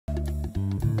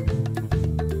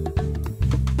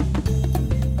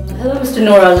Hello, Mr.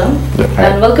 Noor,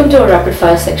 and welcome to our rapid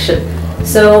fire section.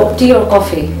 So, tea or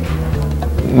coffee?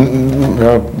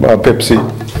 Pepsi.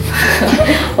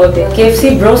 Okay.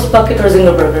 KFC roast bucket or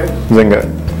Zinger burger? Zinger.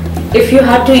 If you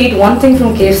had to eat one thing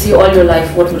from KFC all your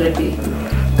life, what would it be?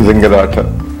 Zingarata.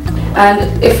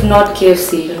 And if not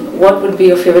KFC, what would be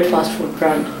your favorite fast food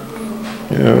brand?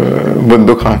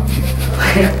 Bundu Khan.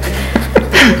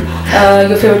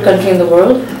 Your favorite country in the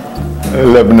world?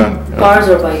 Lebanon. Cars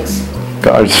or bikes?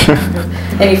 Cars.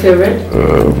 Any favorite?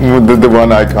 The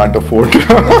one I can't afford.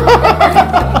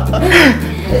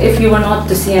 If you were not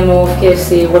the CMO of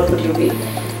KFC, what would you be?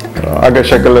 अगर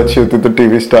शक्ल अच्छी होती तो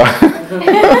TV star.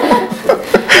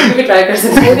 You could try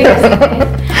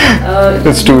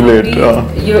It's too late.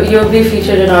 You'll be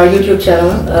featured in our YouTube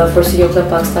channel for CEO Club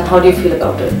Pakistan. How do you feel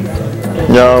about it?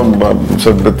 Yeah,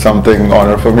 so it's something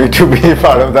honor for me to be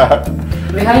part of that.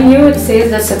 Behind you, it says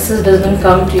that success doesn't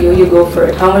come to you, you go for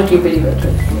it. How much do you believe in it?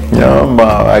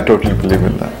 Yeah, I totally believe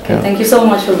in that. Yeah. Thank you so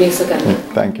much for being so kind.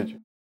 Thank you.